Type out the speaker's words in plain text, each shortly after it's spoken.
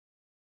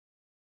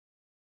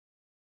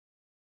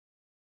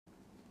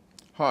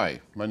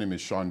Hi, my name is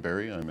Sean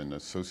Berry. I'm an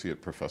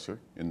associate professor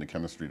in the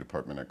chemistry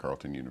department at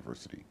Carleton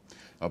University.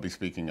 I'll be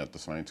speaking at the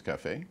Science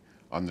Café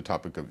on the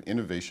topic of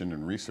innovation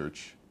and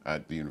research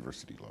at the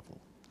university level.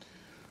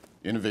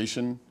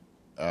 Innovation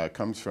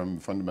comes from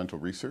fundamental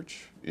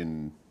research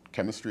in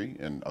chemistry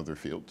and other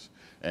fields,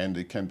 and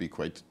it can be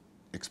quite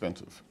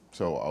expensive.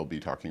 So I'll be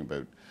talking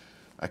about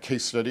a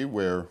case study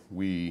where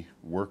we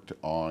worked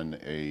on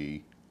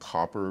a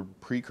copper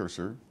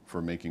precursor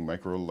for making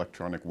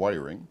microelectronic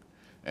wiring,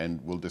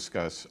 and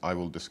I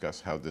will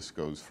discuss how this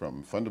goes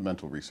from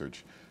fundamental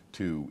research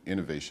to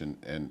innovation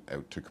and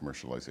out to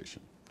commercialization.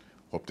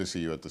 Hope to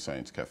see you at the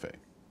Science Café.